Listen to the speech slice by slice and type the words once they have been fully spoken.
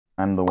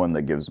I'm the one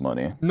that gives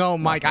money. No,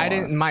 Mike, I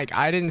didn't. Mike,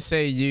 I didn't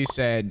say you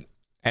said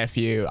F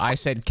you. I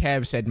said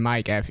Kev said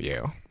Mike F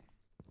you.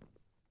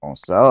 Oh,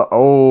 so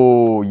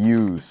oh,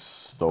 you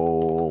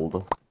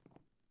stole.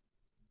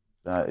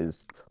 That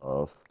is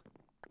tough.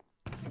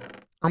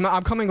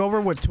 I'm coming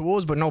over with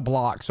tools, but no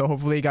blocks. So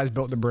hopefully you guys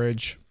built the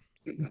bridge.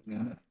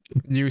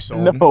 You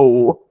sold.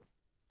 No.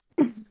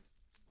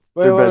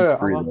 Their bed's wait,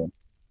 free though.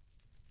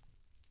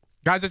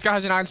 Guys, this guy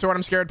has an iron sword.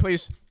 I'm scared,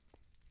 please.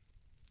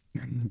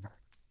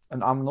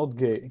 And I'm not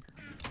gay.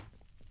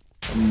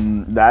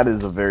 That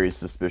is a very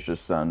suspicious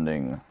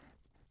sounding.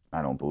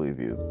 I don't believe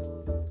you.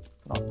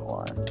 Not gonna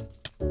lie.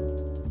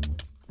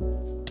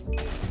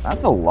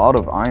 That's a lot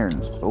of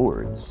iron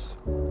swords.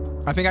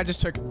 I think I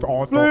just took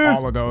all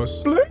of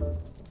those.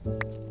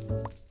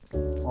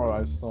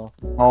 Alright, so.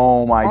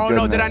 Oh my goodness. Oh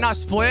no, did I not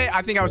split?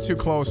 I think I was too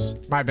close.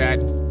 My bad.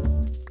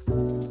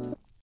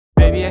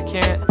 Baby, I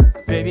can't.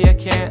 Baby, I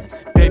can't.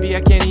 Baby,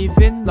 I can't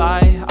even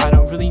lie. I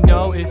don't really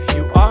know if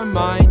you are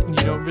mine, and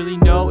you don't really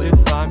know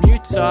if I'm your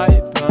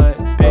type. But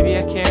baby,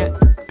 I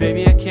can't.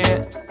 Baby, I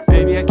can't.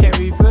 Baby, I can't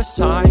reverse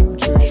time.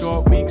 2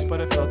 short weeks,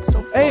 but I felt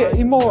so fine. Hey,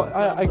 Imo,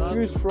 I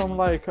used from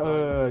like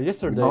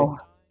yesterday. No.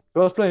 He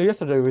was playing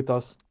yesterday with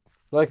us.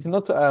 Like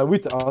not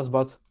with us,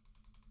 but.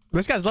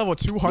 This guy's level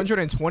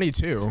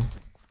 222.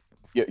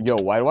 Yo,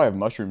 why do I have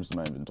mushrooms in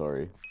my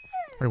inventory?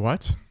 Wait,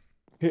 what?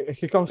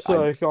 He comes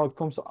to our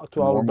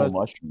Normal bed.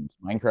 mushrooms.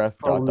 Minecraft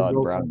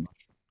Probably brown.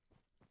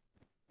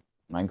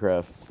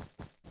 Minecraft.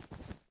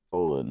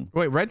 Colon.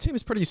 Wait, red team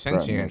is pretty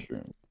sentient.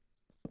 Mushroom.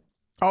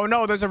 Oh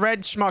no, there's a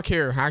red schmuck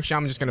here. Actually,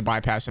 I'm just gonna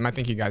bypass him. I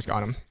think you guys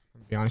got him.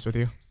 To be honest with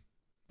you.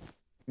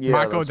 Yeah,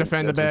 Michael,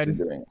 defend the bed.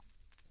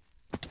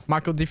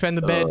 Michael, defend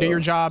the bed. Do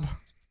your job.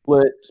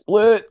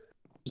 Split.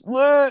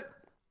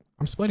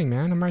 I'm splitting,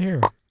 man. I'm right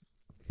here.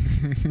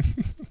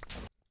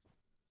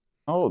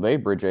 Oh, they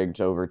bridge egged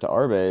over to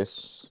our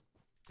base.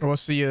 We'll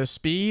see you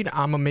speed.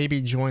 I'ma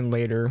maybe join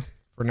later.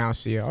 For now,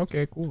 see ya.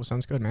 Okay, cool.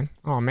 Sounds good, man.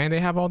 Oh man, they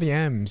have all the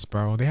M's,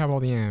 bro. They have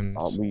all the M's.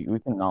 Oh, we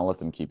cannot let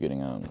them keep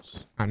getting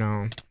M's. I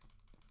know.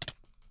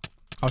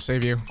 I'll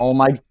save you. Oh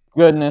my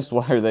goodness,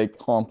 why are they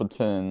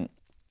competent?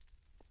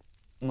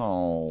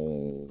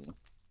 No.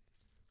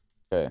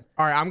 Okay.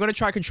 Alright, I'm gonna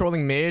try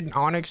controlling mid.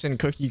 Onyx and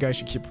Cookie, you guys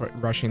should keep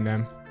rushing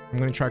them. I'm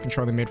gonna try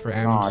controlling mid for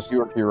M's. Nah, if you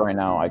were here right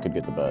now, I could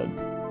get the bed.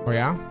 Oh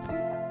yeah?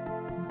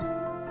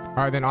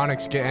 Alright, then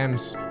Onyx, get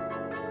M's.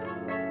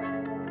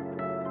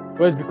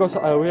 Wait, because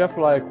we have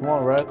like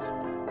 1 red.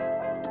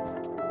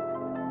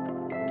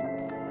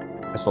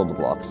 I sold the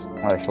blocks.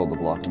 I sold the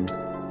blocking.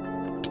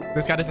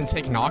 This guy doesn't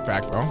take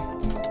knockback, bro.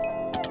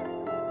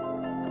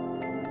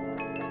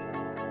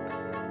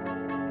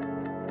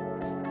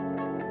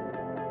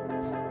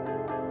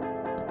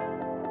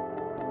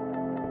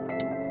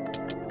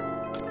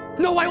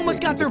 No, I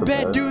almost got their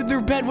bed, dude.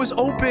 Their bed was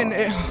open.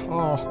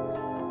 Oh.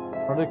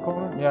 Are they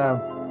coming? Yeah.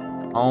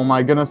 Oh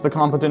my goodness, the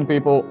competent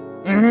people.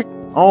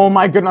 Oh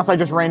my goodness, I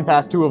just ran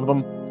past 2 of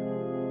them.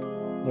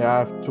 Yeah, I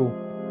have 2.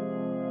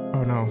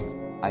 Oh no.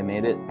 I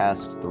made it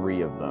past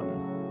 3 of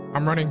them.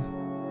 I'm running.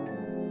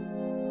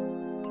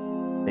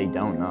 They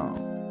don't know.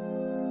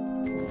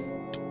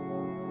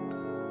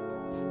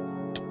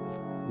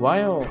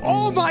 Why?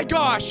 Oh my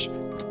gosh!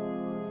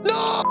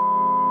 No!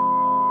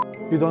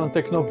 You don't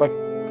take knockback.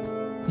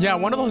 Yeah,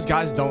 one of those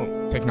guys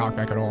don't take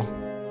knockback at all.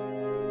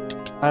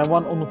 I am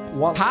one on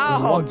one.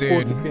 How,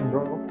 dude? Pin,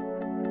 bro.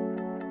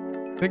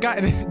 The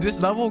guy,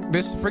 this level,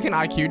 this freaking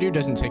IQ dude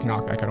doesn't take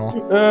knockback at all.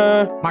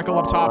 Michael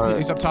up top.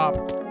 He's up top.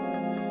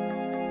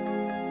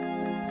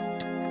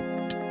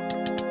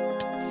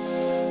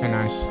 Okay,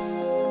 nice.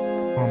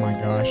 Oh my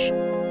gosh.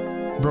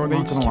 Bro,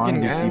 they just keep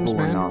getting M's,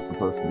 man. We're not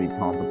supposed to be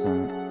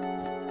competent.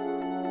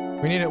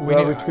 We need it. We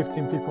need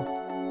 15 people.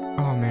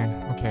 Oh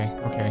man. Okay.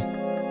 Okay.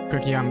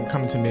 Cookie, I'm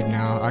coming to mid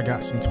now. I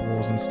got some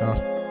tools and stuff.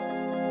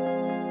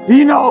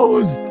 He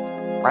knows!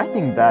 I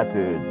think that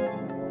dude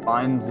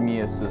finds me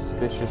a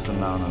suspicious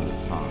amount of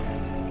the time.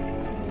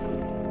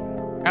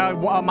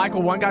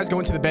 Michael, one guy's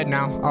going to the bed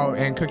now. Oh,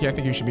 and Cookie, I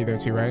think you should be there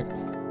too, right?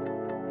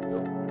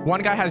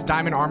 One guy has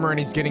diamond armor and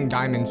he's getting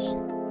diamonds.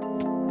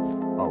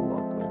 Oh,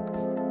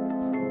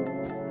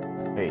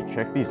 lovely. Hey,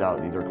 check these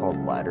out. These are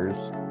called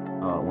ladders.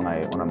 When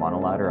I'm on a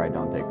ladder, I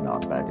don't take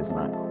knockback. Isn't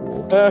that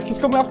cool? He's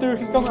coming after you.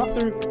 He's coming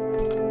after you.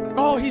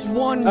 Oh, he's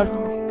one.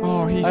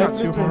 Oh, he's got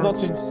 2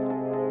 hearts.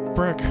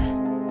 Frick.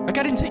 That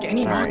guy didn't take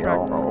any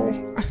knockback,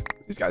 bro.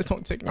 These guys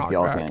don't take knockback. If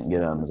y'all can't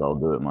get them, I'll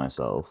do it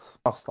myself.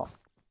 I'll stop.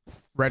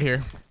 Red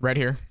here. Red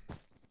here.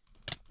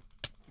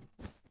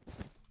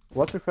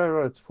 What's your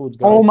favorite food,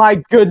 guys? Oh my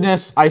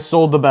goodness! I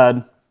sold the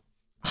bed.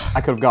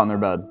 I could have gotten their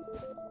bed.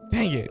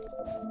 Dang it.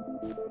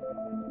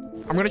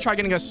 I'm gonna try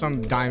getting us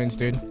some diamonds,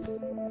 dude.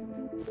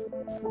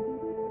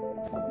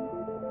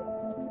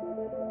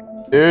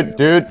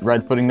 Dude,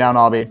 Red's putting down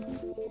obby.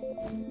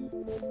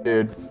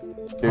 Dude,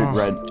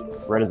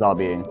 Red is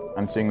obbying.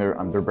 I'm seeing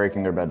they're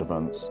breaking their bed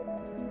defense.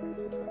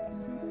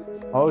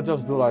 I would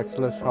just do like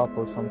slash shop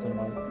or something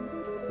like.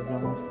 To be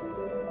honest,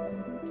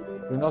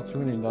 we're not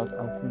winning that.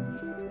 I think.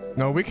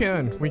 No, we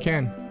can. We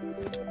can.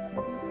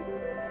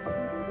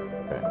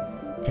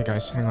 Okay,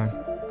 guys, hang on.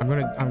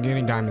 I'm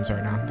getting diamonds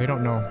right now. They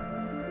don't know.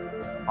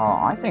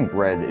 I think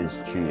red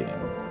is cheating.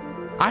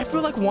 I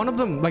feel like one of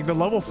them, like the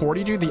level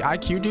 40 dude, the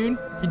IQ dude,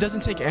 he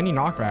doesn't take any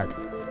knockback.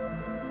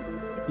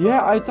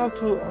 Yeah, I thought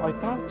so.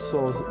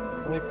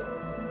 Like,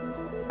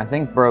 I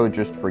think bro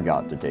just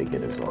forgot to take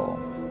it as well.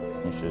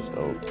 He's just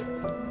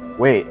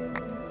wait.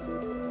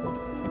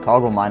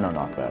 Toggle mine on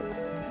knockback.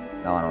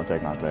 No, I don't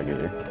take knockback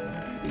either.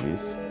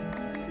 Please.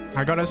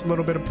 I got us a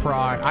little bit of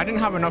pride. I didn't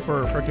have enough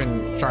for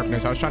freaking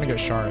sharpness. I was trying to get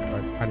sharp,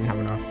 but I didn't have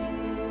enough.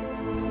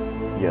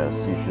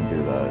 Yes, you should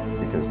do that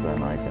because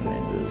then I can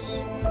end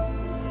this.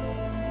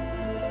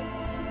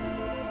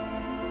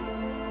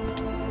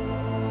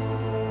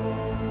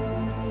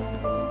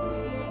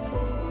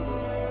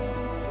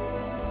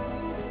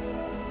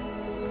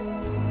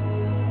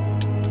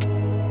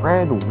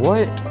 Red,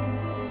 what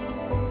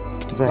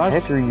the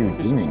heck are you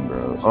doing,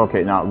 bro?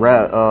 Okay, now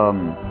red.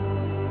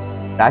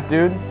 That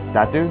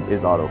dude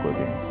is auto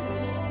clicking.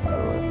 By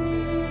the way,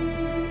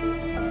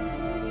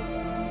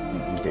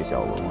 in case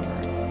y'all were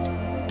wondering.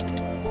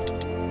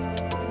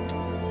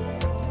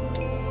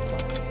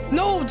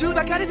 No, dude,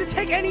 that guy doesn't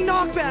take any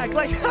knockback.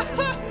 Like,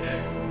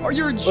 are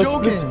you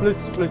joking? Split.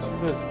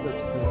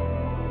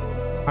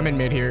 I'm in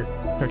mid here,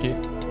 Cookie.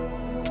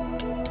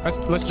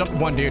 Let's jump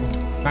one, dude.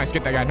 Nice,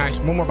 get that guy. Nice.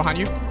 One more behind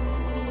you.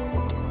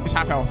 He's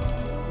half health.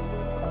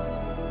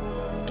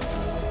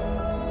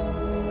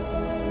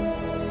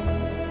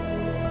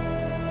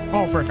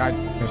 Oh, frick, I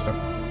missed him.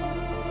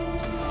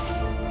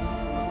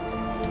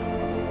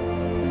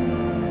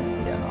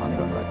 Yeah, no, I'm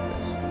going back to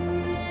this.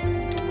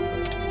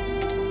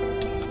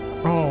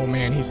 Oh,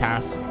 man, he's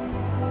half.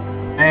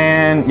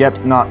 And,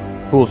 yep, not.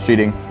 Cool's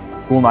cheating.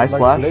 Cool, nice like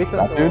flash.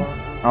 That dude.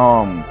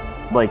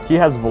 Like, he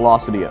has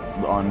velocity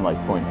on, like,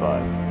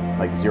 0.5.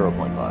 Like,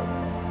 0.5.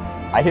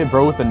 I hit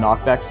bro with a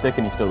knockback stick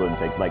and he still didn't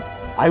take, like,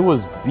 I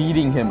was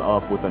beating him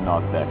up with a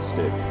knockback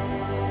stick.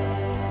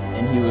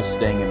 And he was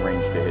staying in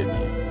range to hit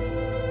me.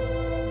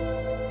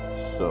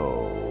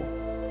 So,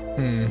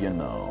 you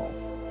know,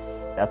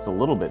 that's a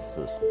little bit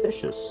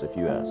suspicious if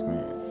you ask me.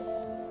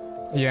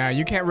 Yeah,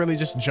 you can't really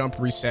just jump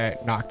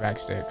reset knockback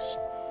sticks.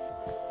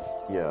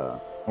 Yeah,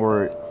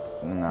 or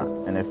not.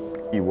 And if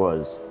he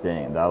was,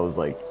 dang, that was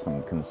like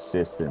some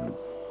consistent.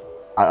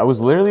 I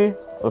was literally,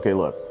 okay,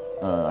 look,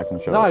 I can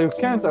show Nah, you. you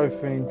can't, I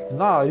think.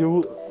 Nah,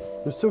 you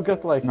still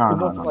get like,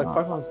 like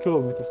 500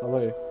 kilometers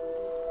away.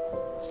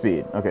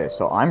 Speed. Okay,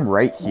 so I'm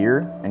right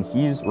here, and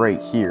he's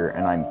right here,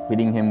 and I'm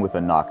hitting him with a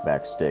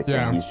knockback stick,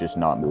 and he's just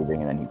not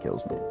moving, and then he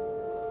kills me.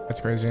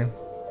 That's crazy.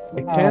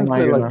 I can't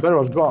play like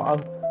Bedwars, bro.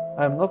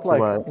 I'm not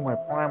like in my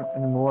prime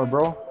anymore,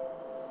 bro.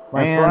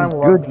 My prime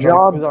was good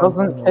job like,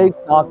 doesn't take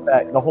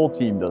knockback. The whole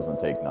team doesn't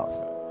take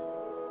knockback.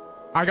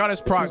 I got his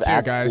prot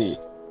too, guys.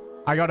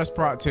 I got his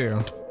prot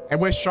too,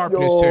 and with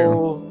sharpness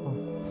too.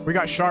 We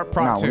got sharp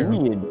prot too.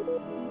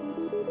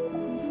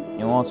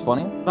 You know what's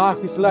funny? Nah,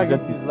 he's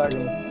lagging. He's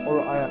lagging. Or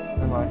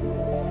am I?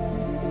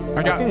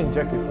 I can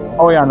inject it.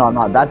 Oh yeah, no,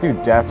 that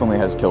dude definitely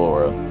has kill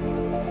aura.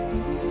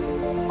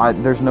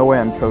 There's no way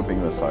I'm coping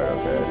this side.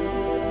 Okay.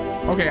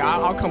 Okay,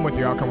 I'll come with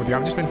you.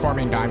 I've just been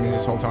farming diamonds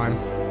this whole time.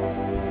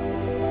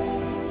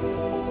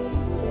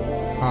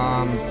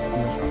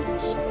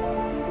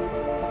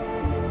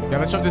 Yeah,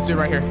 let's jump this dude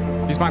right here.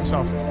 He's by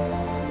himself.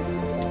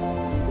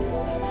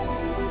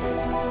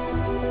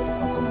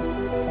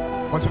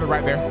 One to the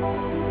right there.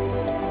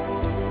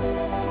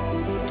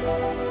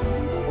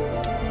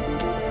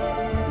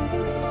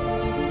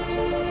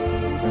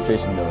 I'm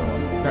chasing the other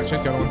one. Yeah,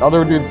 chase the other one.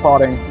 Other dude's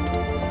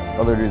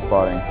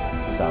spotting.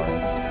 He's down.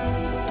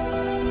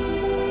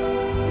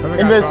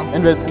 Invis.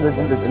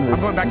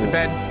 I'm going back to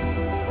bed.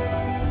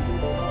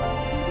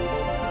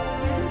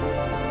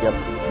 Yep.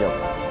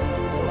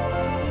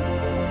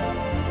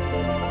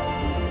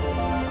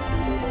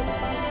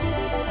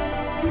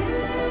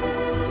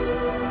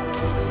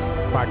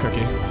 Bye, Cookie.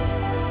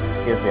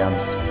 He has the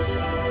M's.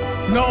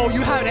 No,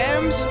 you had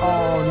M's?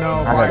 Oh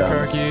no, bye,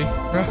 Cookie.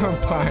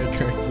 Bye,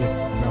 Cookie.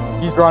 No.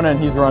 He's running.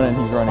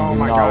 Oh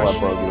my gosh.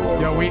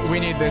 Yo, we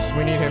need this.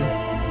 We need him.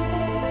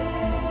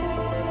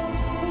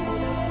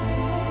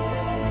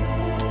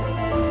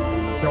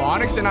 Yo,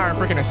 Onyx and I are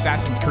freaking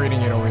assassins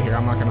creating it over here.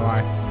 I'm not gonna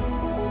lie.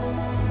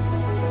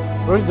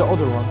 Where's the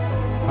other one?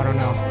 I don't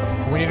know.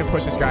 We need to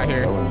push this guy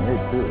here. I'm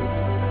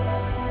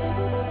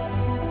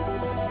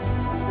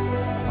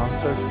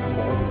searching for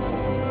the other one.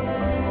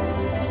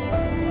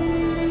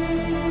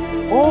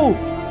 Oh!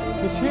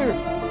 He's here!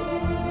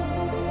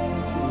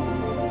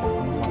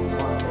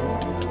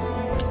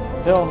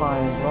 Hell no,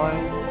 he's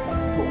running.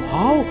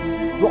 How?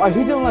 Bro, I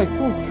hit him like 2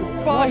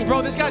 Fudge,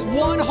 bro, this guy's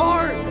 1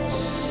 heart!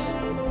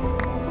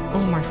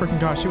 Oh my freaking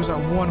gosh, he was at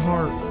 1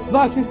 heart.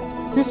 No,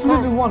 he's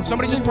literally 1.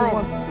 Somebody just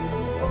pearled.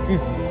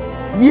 He's...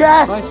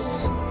 Yes!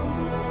 Nice.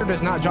 It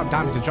does not drop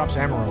diamonds, it drops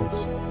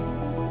emeralds.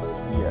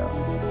 Yeah.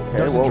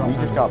 Okay, well, we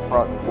just got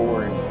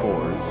 4 and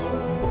 4s.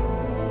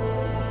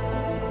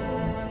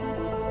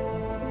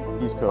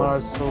 He's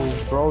cooked. So,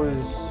 bro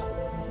is...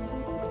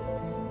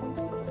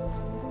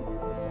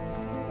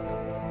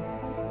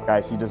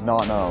 Guys, he does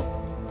not know.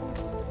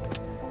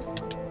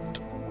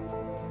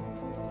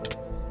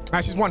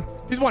 Nice, he's one.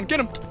 He's one. Get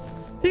him.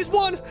 He's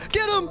one.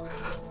 Get him.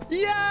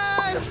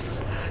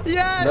 Yes.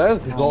 Yes.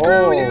 Let's go.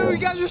 Screw you. You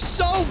guys are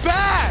so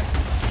bad.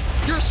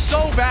 You're so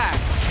bad.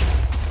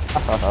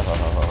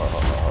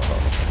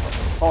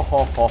 Ho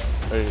ho ho.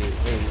 Hey,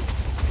 hey.